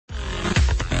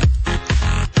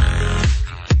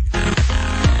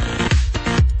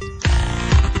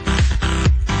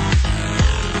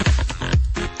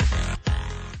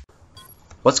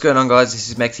What's going on, guys? This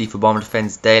is Mexi for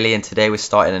BombDefendsDaily, and today we're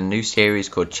starting a new series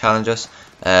called Challenge Us.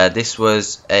 This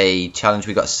was a challenge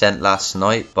we got sent last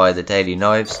night by the Daily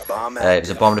Knives. It was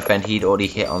a bomb defend he'd already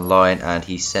hit online, and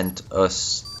he sent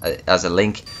us as a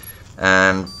link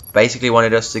and basically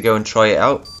wanted us to go and try it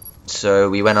out. So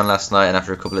we went on last night, and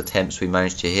after a couple of attempts we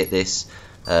managed to hit this.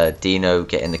 Dino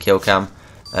getting the kill cam.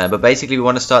 But basically we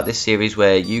want to start this series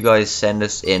where you guys send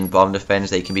us in bomb defends.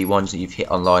 They can be ones that you've hit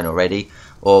online already,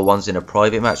 or ones in a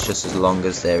private match, just as long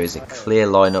as there is a clear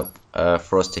lineup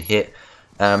for us to hit.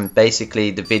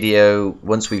 Basically the video,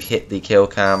 once we've hit the kill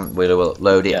cam, we'll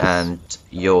upload it, and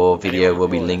your video will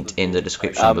be linked in the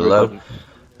description below.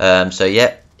 So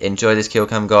yeah, enjoy this kill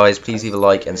cam, guys. Please leave a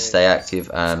like and stay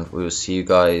active, and we will see you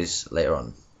guys later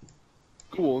on.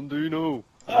 Go on, Dino.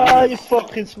 You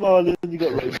fucking smiling, you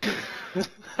got raped.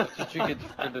 Did you get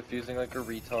for defusing like a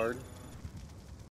retard?